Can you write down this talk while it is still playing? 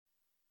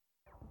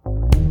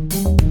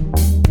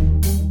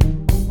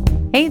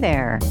Hey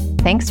there.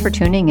 Thanks for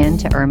tuning in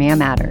to URMIA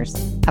Matters,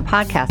 a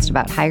podcast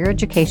about higher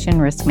education,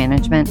 risk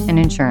management, and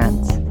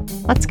insurance.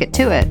 Let's get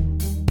to it.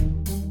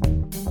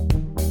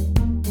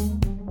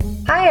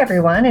 Hi,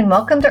 everyone, and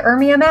welcome to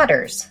URMIA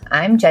Matters.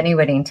 I'm Jenny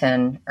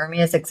Whittington,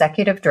 URMIA's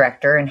Executive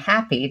Director, and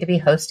happy to be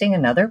hosting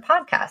another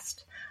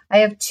podcast. I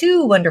have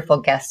two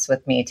wonderful guests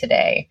with me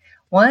today.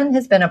 One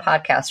has been a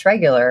podcast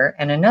regular,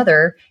 and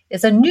another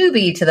is a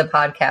newbie to the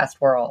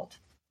podcast world.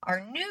 Our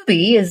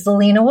newbie is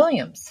Zelina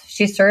Williams.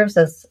 She serves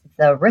as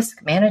the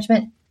Risk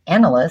Management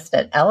Analyst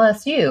at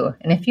LSU.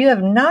 And if you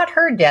have not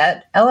heard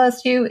yet,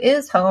 LSU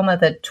is home of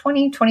the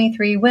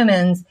 2023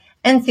 Women's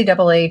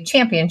NCAA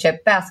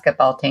Championship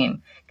basketball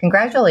team.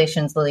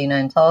 Congratulations, Zelina,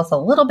 and tell us a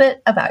little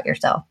bit about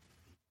yourself.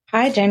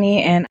 Hi,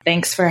 Jenny, and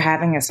thanks for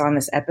having us on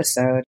this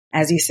episode.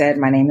 As you said,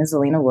 my name is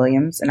Zelina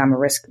Williams, and I'm a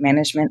Risk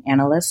Management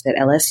Analyst at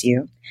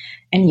LSU.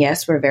 And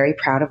yes, we're very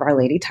proud of our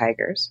Lady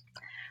Tigers.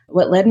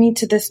 What led me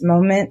to this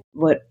moment,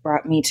 what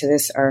brought me to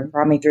this, or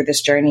brought me through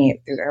this journey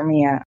through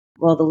URMIA,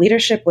 well, the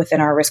leadership within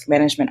our risk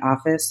management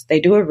office, they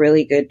do a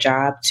really good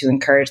job to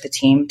encourage the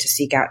team to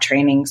seek out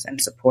trainings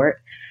and support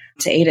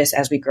to aid us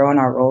as we grow in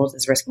our roles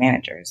as risk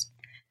managers,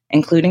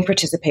 including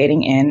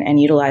participating in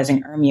and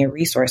utilizing URMIA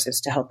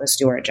resources to help us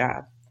do our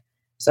job.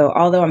 So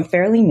although I'm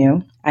fairly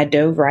new, I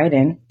dove right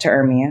in to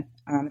URMIA,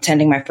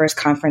 attending my first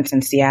conference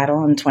in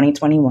Seattle in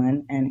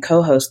 2021 and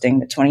co-hosting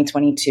the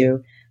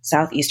 2022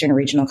 Southeastern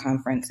Regional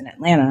Conference in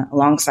Atlanta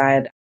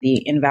alongside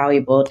the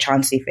invaluable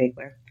Chauncey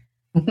Fagler.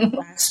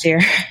 Last year,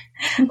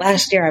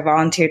 I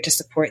volunteered to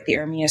support the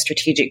URMIA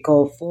Strategic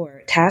Goal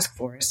 4 Task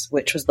Force,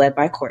 which was led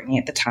by Courtney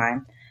at the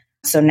time.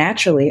 So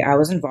naturally, I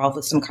was involved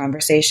with some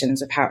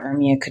conversations of how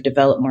URMIA could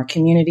develop more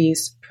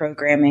communities,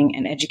 programming,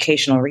 and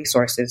educational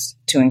resources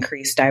to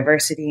increase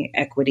diversity,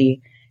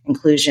 equity,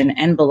 inclusion,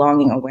 and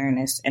belonging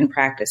awareness and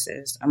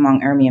practices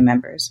among URMIA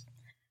members.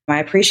 I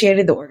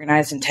appreciated the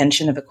organized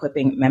intention of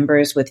equipping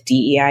members with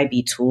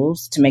DEIB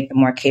tools to make them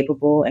more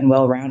capable and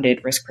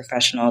well-rounded risk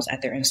professionals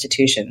at their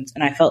institutions,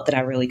 and I felt that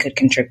I really could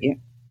contribute.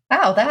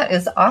 Wow, that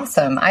is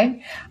awesome.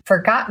 I'd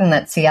forgotten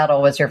that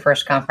Seattle was your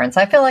first conference.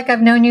 I feel like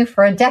I've known you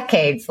for a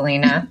decade,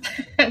 Zelina.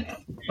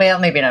 Well,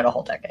 maybe not a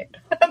whole decade,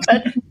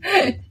 but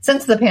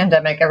since the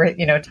pandemic,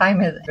 time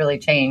has really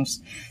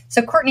changed.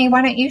 So, Courtney,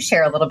 why don't you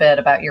share a little bit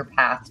about your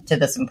path to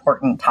this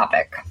important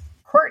topic?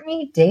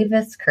 Courtney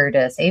Davis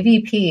Curtis,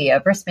 AVP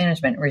of Risk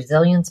Management and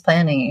Resilience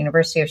Planning at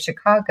University of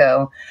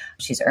Chicago.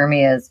 She's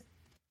URMIA's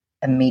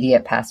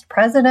immediate past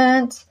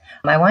president.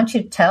 I want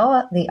you to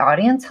tell the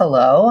audience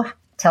hello.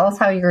 Tell us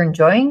how you're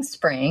enjoying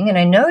spring. And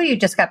I know you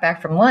just got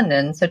back from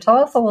London, so tell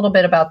us a little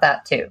bit about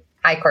that too.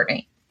 Hi,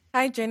 Courtney.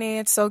 Hi, Jenny.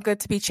 It's so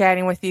good to be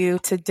chatting with you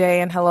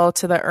today, and hello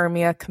to the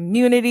URMIA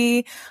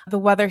community. The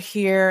weather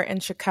here in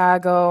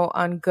Chicago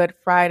on Good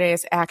Friday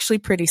is actually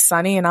pretty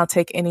sunny, and I'll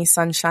take any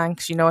sunshine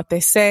because you know what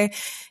they say.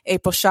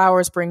 April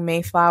showers bring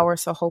May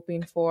flowers, so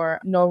hoping for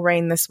no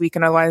rain this week,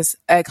 and otherwise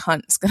egg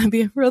hunt is going to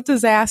be real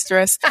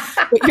disastrous.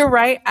 But you're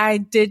right. I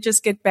did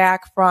just get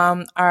back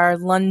from our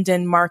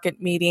London market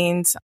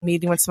meeting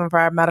with some of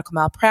our medical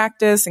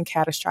malpractice and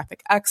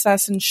catastrophic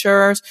excess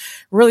insurers,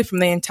 really from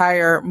the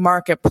entire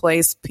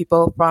marketplace.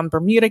 People from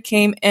Bermuda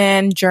came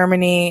in,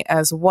 Germany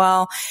as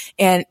well.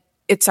 And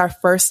it's our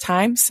first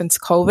time since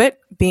COVID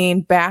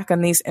being back on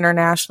these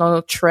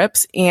international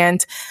trips.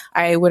 And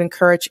I would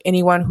encourage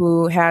anyone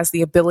who has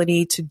the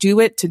ability to do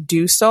it, to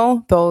do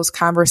so. Those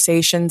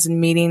conversations and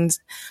meetings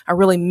are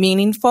really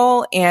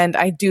meaningful. And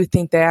I do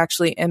think they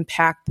actually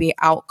impact the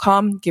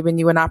outcome, giving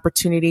you an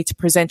opportunity to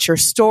present your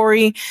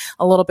story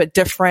a little bit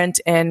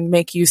different and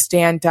make you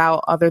stand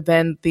out other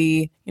than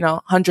the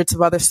hundreds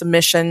of other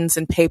submissions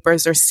and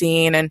papers they're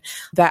seeing, and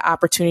that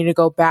opportunity to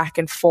go back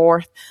and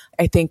forth,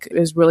 I think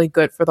is really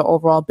good for the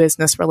overall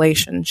business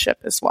relationship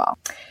as well.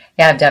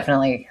 Yeah, I've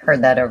definitely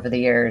heard that over the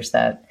years,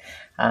 that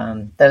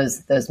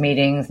those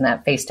meetings and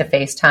that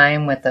face-to-face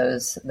time with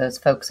those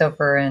folks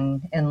over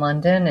in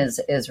London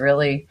is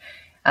really,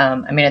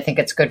 I think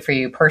it's good for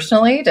you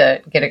personally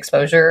to get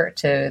exposure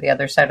to the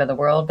other side of the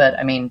world, but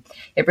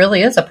it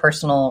really is a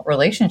personal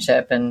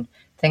relationship, and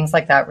things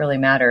like that really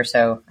matter.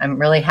 So I'm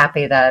really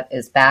happy that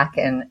is back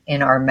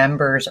in our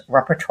members'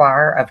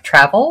 repertoire of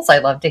travels. I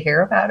love to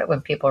hear about it when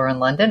people are in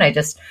London. I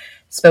just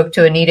spoke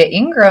to Anita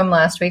Ingram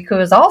last week, who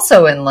is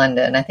also in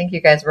London. I think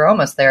you guys were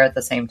almost there at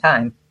the same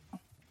time.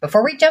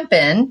 Before we jump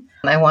in,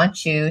 I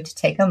want you to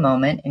take a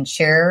moment and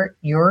share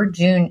your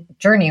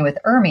journey with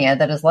URMIA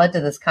that has led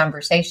to this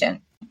conversation.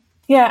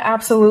 Yeah,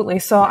 absolutely.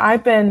 So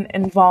I've been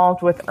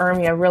involved with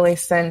URMIA really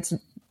since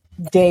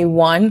day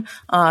one,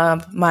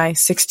 my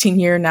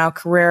 16-year now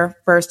career,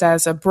 first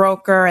as a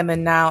broker and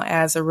then now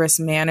as a risk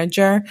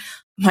manager.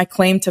 My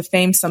claim to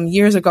fame some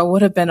years ago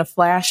would have been a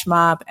flash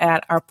mob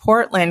at our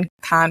Portland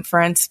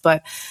conference.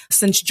 But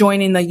since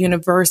joining the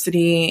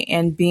university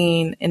and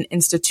being an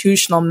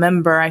institutional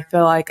member, I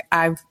feel like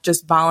I've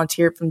just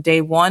volunteered from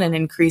day one and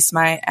increased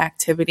my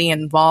activity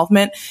and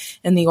involvement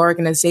in the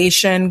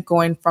organization,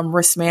 going from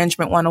risk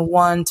management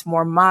 101 to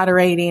more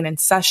moderating and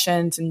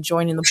sessions and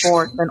joining the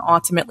board, then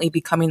ultimately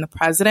becoming the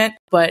president.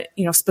 But,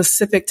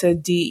 specific to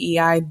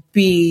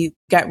DEIB,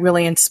 got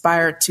really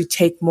inspired to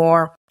take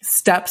more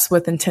steps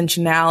with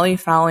intentionality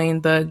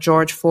following the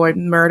George Floyd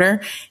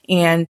murder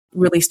and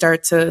really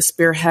start to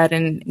spearhead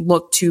and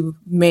look to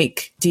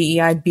make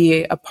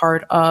DEIB a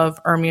part of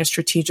ERMIA's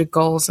strategic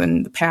goals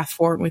and the path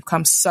forward. We've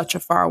come such a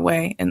far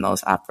way in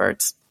those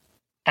efforts.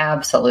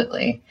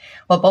 Absolutely.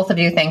 Well, both of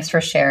you, thanks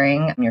for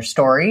sharing your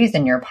stories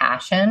and your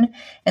passion.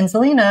 And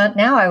Zelina,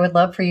 now I would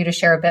love for you to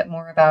share a bit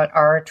more about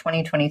our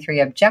 2023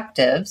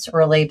 objectives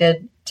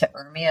related to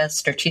ERMIA's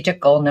strategic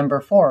goal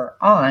number 4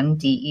 on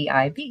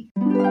DEIB.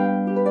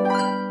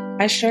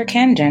 I sure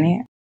can,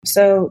 Jenny.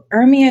 So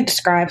ERMIA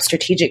describes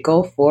strategic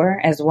goal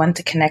 4 as one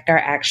to connect our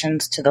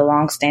actions to the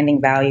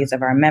longstanding values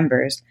of our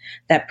members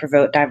that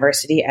promote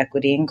diversity,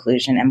 equity,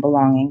 inclusion, and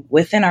belonging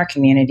within our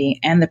community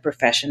and the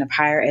profession of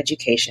higher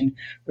education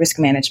risk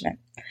management.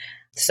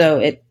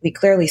 So we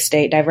clearly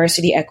state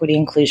diversity, equity,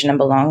 inclusion, and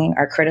belonging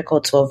are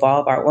critical to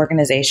evolve our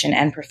organization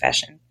and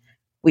profession.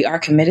 We are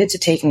committed to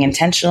taking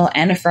intentional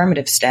and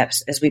affirmative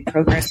steps as we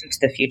progress into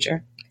the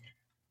future.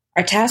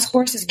 Our task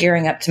force is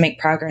gearing up to make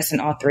progress in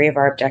all 3 of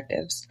our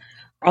objectives,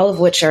 all of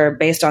which are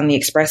based on the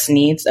expressed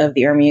needs of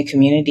the ERMIA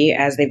community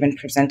as they've been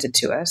presented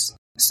to us.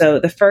 So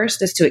the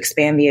first is to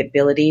expand the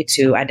ability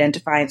to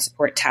identify and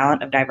support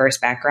talent of diverse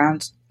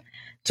backgrounds.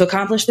 To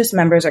accomplish this,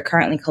 members are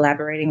currently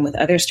collaborating with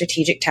other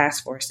strategic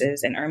task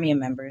forces and ERMIA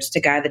members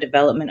to guide the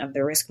development of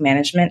the risk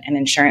management and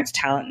insurance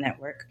talent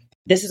network.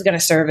 This is going to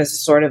serve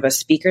as sort of a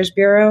speakers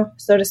bureau,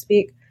 so to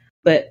speak,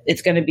 but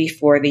it's going to be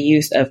for the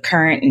use of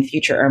current and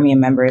future ERMIA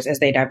members as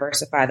they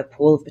diversify the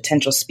pool of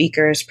potential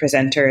speakers,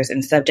 presenters,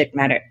 and subject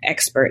matter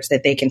experts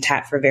that they can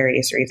tap for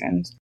various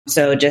reasons.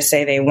 So just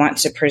say they want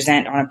to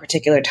present on a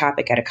particular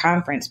topic at a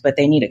conference, but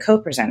they need a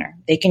co-presenter.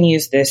 They can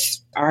use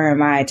this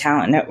RMI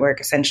talent network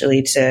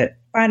essentially to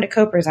find a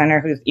co-presenter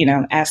who,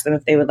 ask them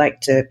if they would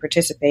like to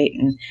participate.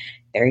 And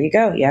there you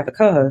go. You have a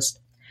co-host.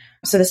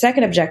 So the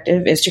second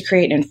objective is to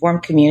create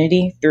informed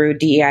community through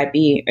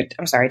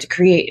to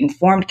create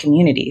informed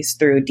communities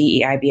through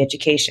DEIB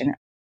education.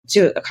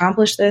 To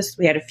accomplish this,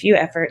 we had a few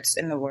efforts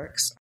in the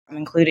works,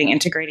 including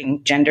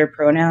integrating gender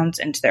pronouns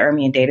into the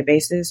ERMIA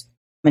databases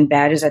and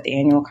badges at the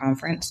annual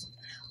conference.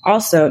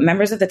 Also,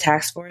 members of the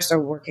task force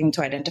are working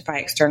to identify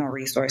external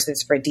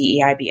resources for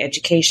DEIB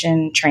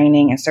education,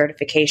 training, and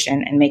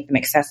certification and make them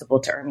accessible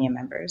to ERMIA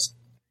members.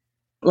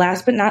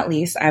 Last but not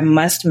least, I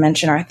must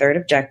mention our third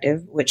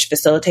objective, which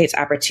facilitates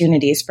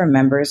opportunities for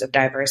members of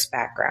diverse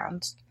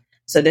backgrounds.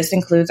 So this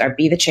includes our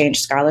Be the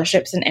Change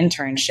scholarships and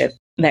internship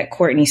that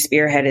Courtney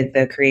spearheaded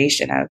the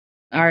creation of.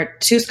 Our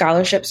 2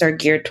 scholarships are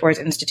geared towards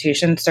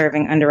institutions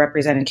serving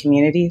underrepresented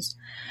communities.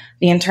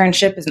 The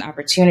internship is an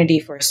opportunity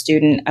for a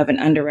student of an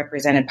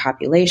underrepresented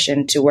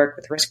population to work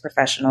with risk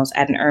professionals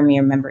at an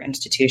ERMIA member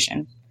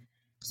institution.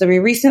 So we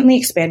recently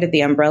expanded the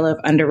umbrella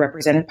of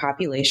underrepresented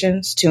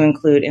populations to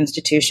include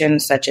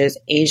institutions such as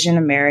Asian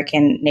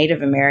American,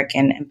 Native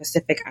American, and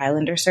Pacific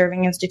Islander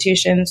serving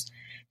institutions,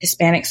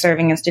 Hispanic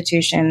serving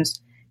institutions,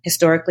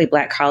 historically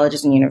Black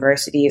colleges and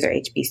universities or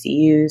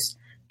HBCUs,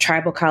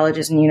 tribal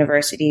colleges and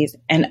universities,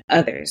 and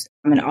others.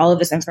 And all of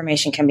this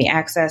information can be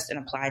accessed and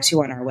applied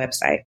to on our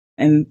website.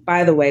 And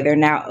by the way, they're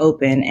now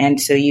open, and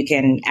so you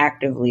can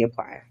actively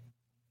apply.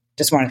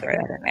 Just want to throw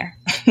that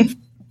in there.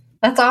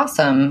 That's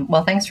awesome.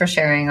 Well, thanks for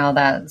sharing all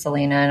that,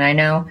 Zelina. And I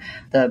know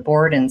the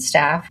board and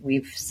staff,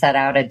 we've set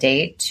out a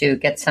date to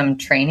get some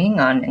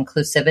training on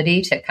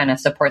inclusivity to kind of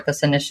support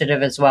this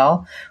initiative as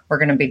well. We're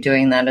going to be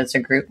doing that as a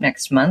group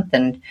next month.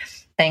 And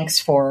thanks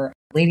for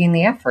leading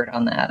the effort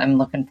on that. I'm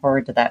looking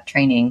forward to that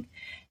training.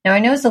 Now, I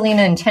know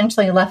Zelina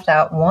intentionally left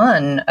out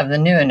one of the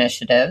new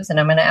initiatives, and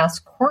I'm going to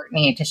ask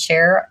Courtney to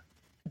share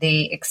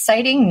the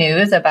exciting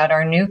news about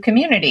our new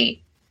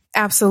community.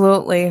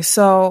 Absolutely.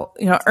 So,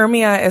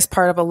 ERMIA is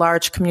part of a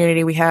large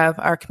community. We have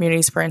our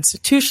communities for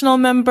institutional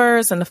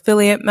members and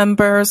affiliate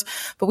members,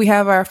 but we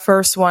have our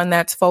first one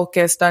that's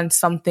focused on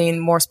something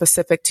more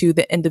specific to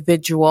the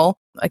individual,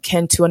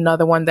 akin to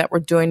another one that we're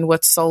doing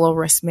with solo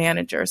risk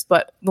managers.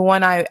 But the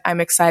one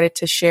I'm excited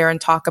to share and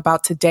talk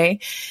about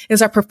today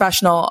is our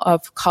professional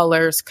of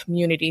colors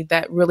community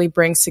that really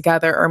brings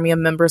together ERMIA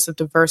members of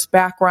diverse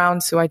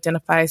backgrounds who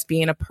identify as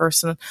being a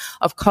person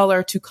of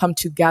color to come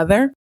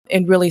together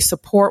and really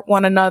support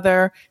one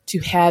another, to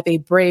have a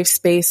brave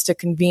space to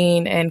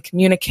convene and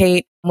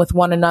communicate with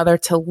one another,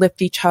 to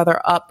lift each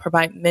other up,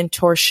 provide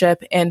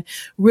mentorship, and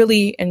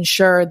really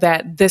ensure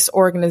that this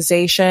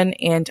organization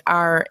and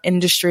our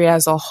industry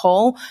as a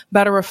whole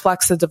better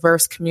reflects the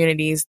diverse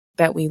communities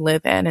that we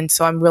live in. And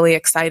so I'm really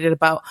excited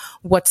about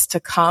what's to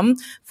come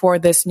for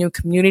this new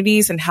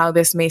communities and how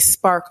this may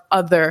spark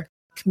other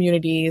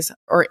communities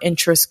or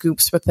interest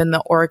groups within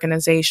the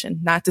organization.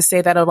 Not to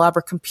say that it'll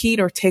ever compete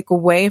or take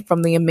away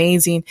from the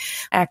amazing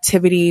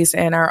activities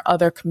in our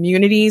other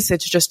communities.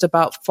 It's just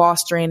about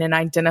fostering and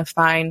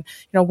identifying,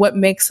 what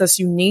makes us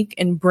unique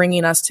and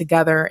bringing us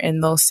together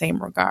in those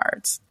same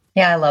regards.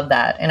 Yeah, I love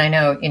that. And I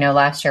know,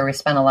 last year we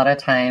spent a lot of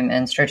time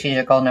in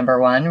strategic goal number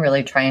 1,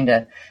 really trying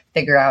to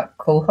figure out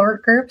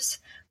cohort groups.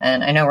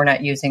 And I know we're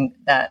not using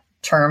that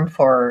term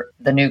for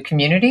the new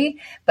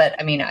community, but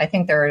I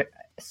think there are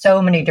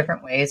so many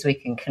different ways we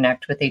can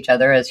connect with each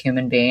other as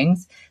human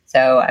beings.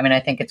 So, I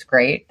think it's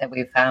great that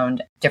we've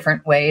found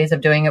different ways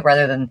of doing it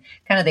rather than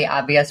kind of the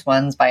obvious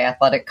ones by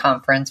athletic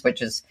conference,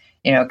 which is,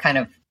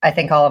 I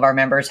think all of our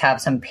members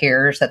have some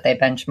peers that they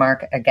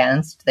benchmark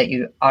against that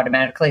you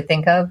automatically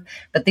think of,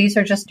 but these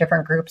are just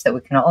different groups that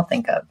we can all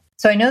think of.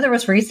 So I know there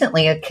was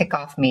recently a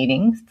kickoff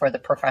meeting for the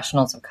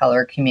Professionals of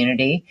Color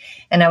community,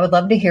 and I would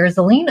love to hear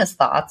Zelina's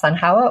thoughts on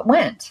how it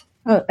went.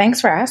 Oh, thanks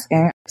for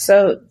asking.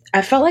 So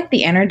I felt like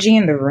the energy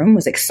in the room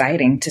was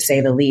exciting, to say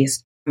the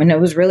least.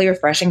 It was really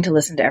refreshing to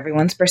listen to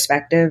everyone's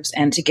perspectives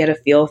and to get a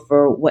feel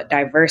for what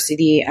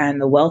diversity and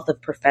the wealth of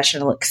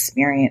professional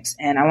experience,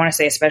 and I want to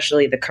say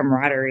especially the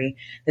camaraderie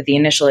that the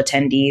initial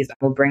attendees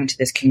will bring to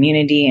this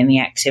community and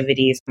the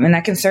activities. And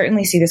I can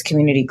certainly see this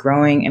community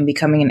growing and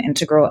becoming an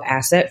integral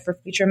asset for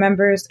future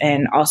members,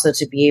 and also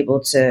to be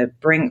able to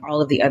bring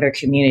all of the other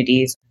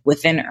communities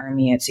within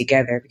URMIA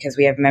together, because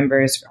we have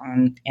members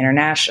on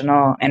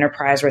international,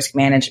 enterprise risk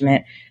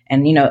management,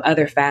 and,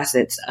 other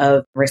facets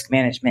of risk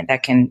management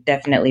that can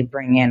definitely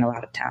bring in a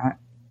lot of talent.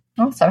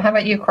 Awesome. How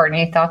about you,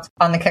 Courtney? Thoughts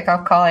on the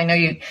kickoff call? I know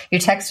you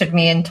texted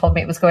me and told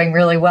me it was going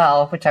really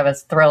well, which I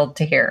was thrilled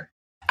to hear.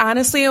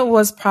 Honestly, it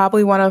was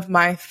probably one of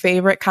my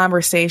favorite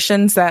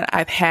conversations that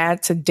I've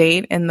had to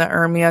date in the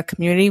URMIA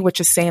community, which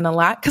is saying a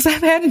lot because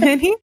I've had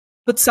many.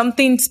 But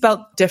something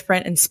felt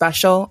different and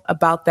special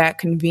about that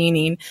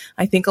convening.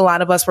 I think a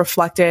lot of us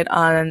reflected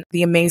on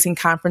the amazing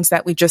conference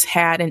that we just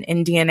had in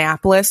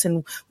Indianapolis,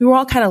 and we were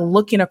all kind of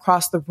looking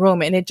across the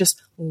room, and it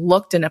just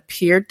looked and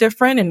appeared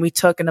different. And we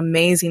took an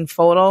amazing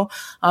photo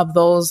of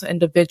those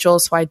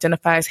individuals who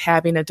identify as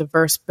having a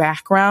diverse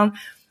background.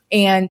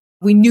 And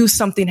we knew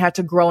something had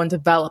to grow and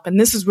develop. And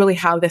this is really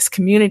how this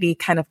community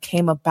kind of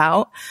came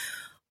about.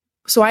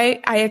 So I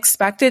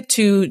expected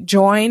to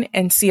join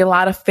and see a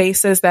lot of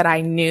faces that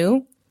I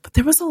knew, but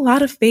there was a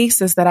lot of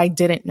faces that I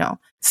didn't know,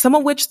 some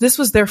of which this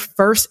was their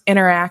first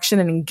interaction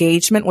and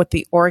engagement with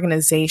the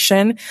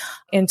organization.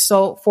 And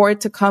so for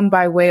it to come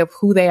by way of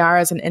who they are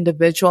as an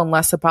individual and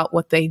less about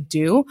what they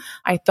do,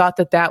 I thought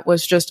that that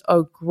was just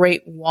a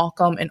great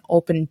welcome and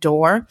open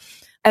door.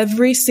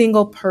 Every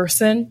single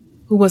person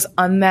who was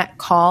on that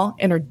call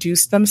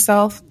introduced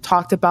themselves,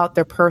 talked about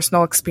their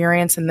personal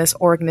experience in this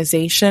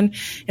organization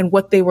and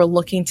what they were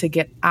looking to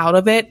get out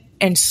of it.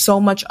 And so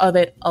much of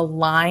it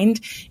aligned.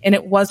 And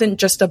it wasn't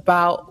just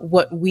about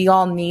what we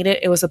all needed.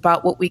 It was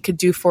about what we could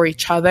do for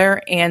each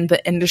other and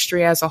the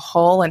industry as a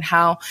whole, and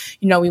how,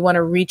 we want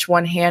to reach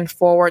one hand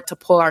forward to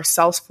pull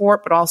ourselves forward,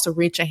 but also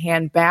reach a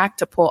hand back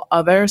to pull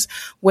others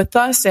with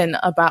us, and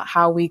about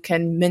how we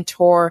can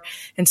mentor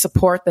and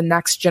support the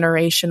next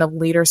generation of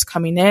leaders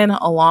coming in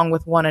along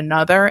with one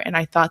another. And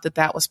I thought that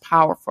that was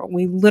powerful.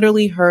 We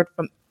literally heard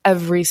from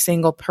every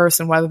single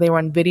person, whether they were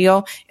on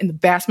video, and the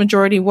vast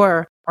majority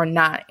were, or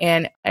not.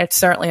 And it's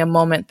certainly a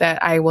moment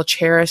that I will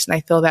cherish, and I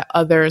feel that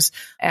others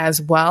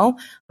as well.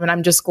 And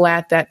I'm just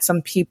glad that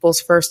some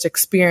people's first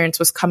experience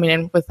was coming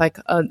in with like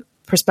a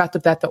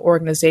perspective that the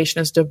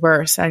organization is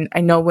diverse. And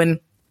I know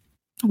when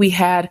we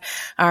had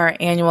our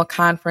annual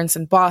conference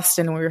in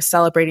Boston, and we were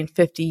celebrating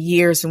 50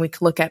 years, and we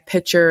could look at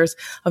pictures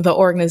of the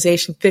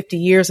organization 50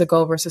 years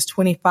ago versus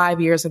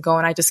 25 years ago.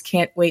 And I just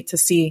can't wait to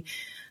see,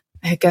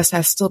 I guess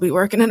I'll still be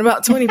working in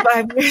about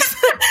 25 years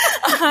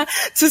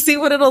to see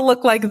what it'll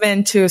look like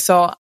then too.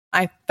 So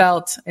I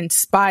felt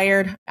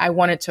inspired. I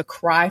wanted to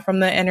cry from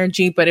the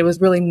energy, but it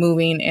was really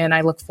moving. And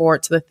I look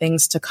forward to the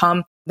things to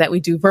come that we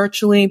do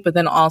virtually, but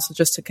then also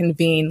just to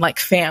convene like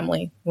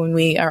family when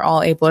we are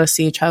all able to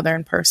see each other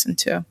in person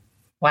too.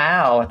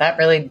 Wow, that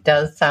really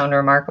does sound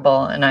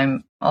remarkable. And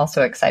I'm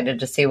also excited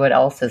to see what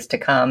else is to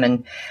come.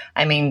 And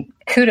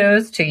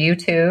kudos to you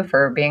two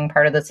for being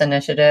part of this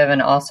initiative,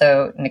 and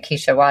also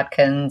Nikisha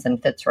Watkins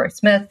and Fitzroy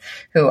Smith,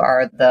 who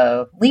are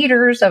the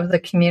leaders of the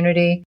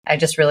community. I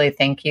just really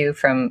thank you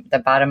from the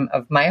bottom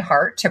of my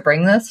heart to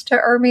bring this to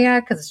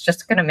URMIA, because it's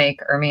just going to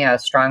make URMIA a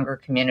stronger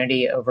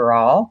community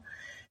overall.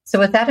 So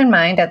with that in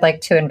mind, I'd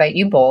like to invite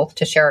you both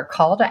to share a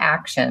call to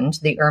action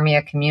to the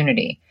URMIA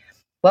community.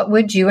 What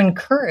would you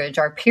encourage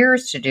our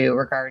peers to do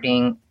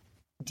regarding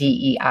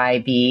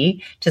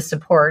DEIB to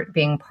support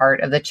being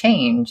part of the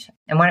change?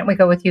 And why don't we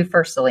go with you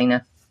first,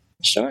 Zelina?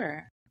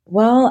 Sure.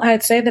 Well,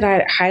 I'd say that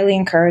I highly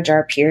encourage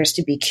our peers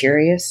to be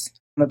curious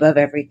above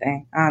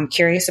everything.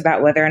 Curious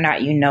about whether or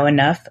not you know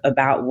enough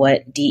about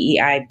what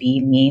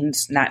DEIB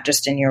means, not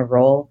just in your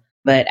role,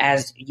 but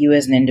as you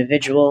as an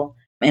individual,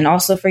 and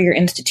also for your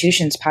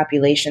institution's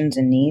populations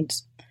and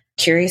needs.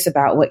 Curious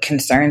about what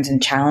concerns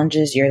and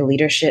challenges your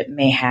leadership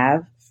may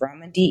have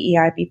from a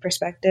DEIB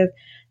perspective,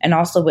 and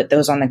also what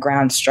those on the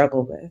ground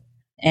struggle with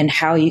and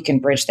how you can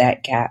bridge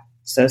that gap.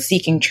 So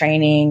seeking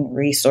training,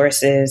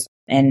 resources,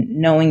 and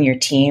knowing your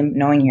team,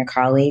 knowing your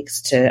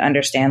colleagues to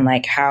understand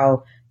like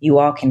how you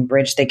all can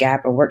bridge the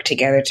gap or work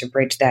together to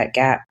bridge that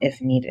gap if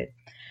needed.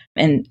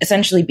 And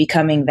essentially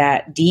becoming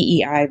that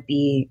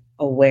DEIB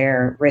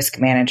aware risk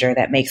manager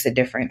that makes a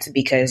difference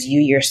because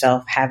you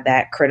yourself have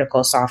that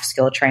critical soft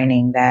skill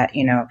training that,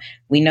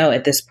 we know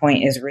at this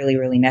point is really,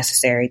 really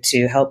necessary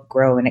to help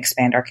grow and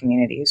expand our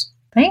communities.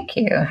 Thank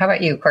you. How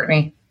about you,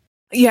 Courtney?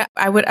 Yeah,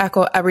 I would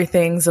echo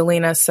everything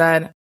Zelina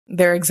said.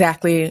 They're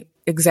exactly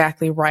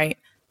right.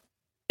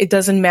 It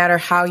doesn't matter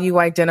how you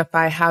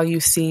identify, how you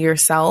see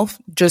yourself,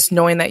 just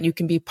knowing that you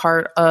can be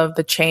part of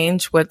the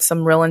change with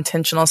some real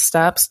intentional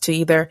steps to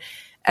either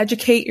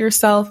educate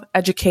yourself,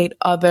 educate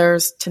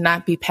others, to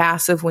not be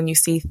passive when you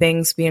see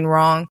things being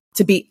wrong,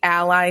 to be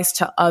allies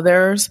to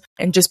others,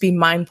 and just be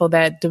mindful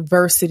that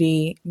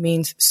diversity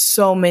means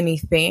so many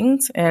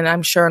things. And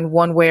I'm sure in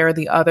one way or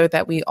the other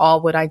that we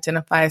all would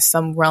identify as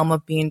some realm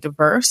of being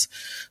diverse.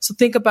 So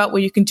think about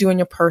what you can do in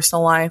your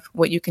personal life,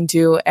 what you can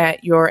do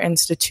at your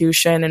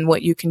institution, and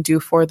what you can do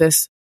for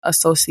this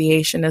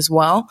association as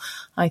well.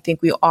 I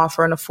think we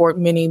offer and afford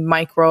many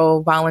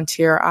micro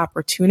volunteer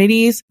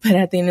opportunities, but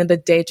at the end of the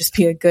day, just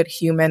be a good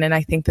human. And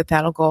I think that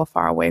that'll go a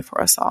far way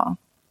for us all.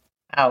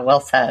 Oh,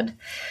 well said.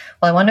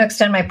 Well, I want to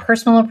extend my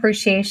personal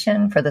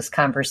appreciation for this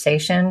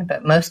conversation,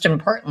 but most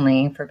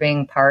importantly, for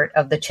being part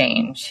of the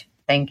change.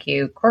 Thank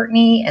you,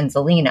 Courtney and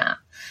Zelina.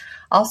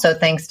 Also,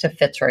 thanks to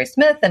Fitzroy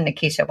Smith and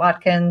Nikisha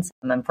Watkins.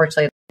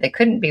 Unfortunately, they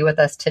couldn't be with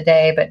us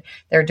today, but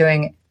they're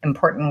doing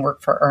important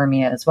work for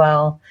URMIA as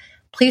well.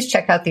 Please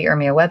check out the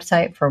URMIA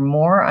website for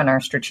more on our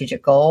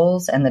strategic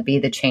goals and the Be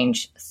the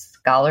Change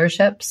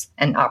scholarships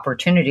and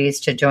opportunities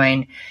to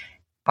join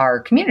our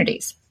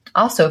communities.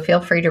 Also,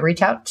 feel free to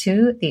reach out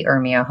to the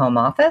URMIA home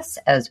office,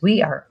 as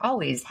we are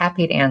always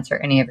happy to answer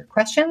any of your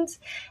questions.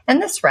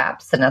 And this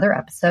wraps another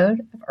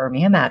episode of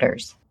URMIA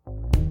Matters.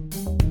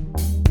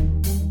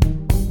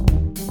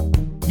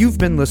 You've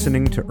been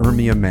listening to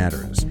URMIA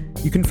Matters.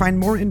 You can find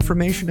more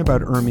information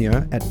about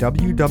URMIA at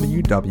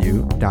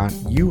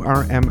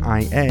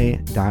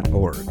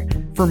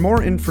www.urmia.org. For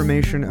more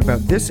information about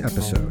this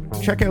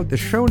episode, check out the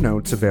show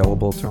notes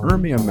available to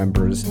URMIA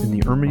members in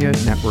the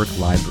URMIA Network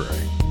Library.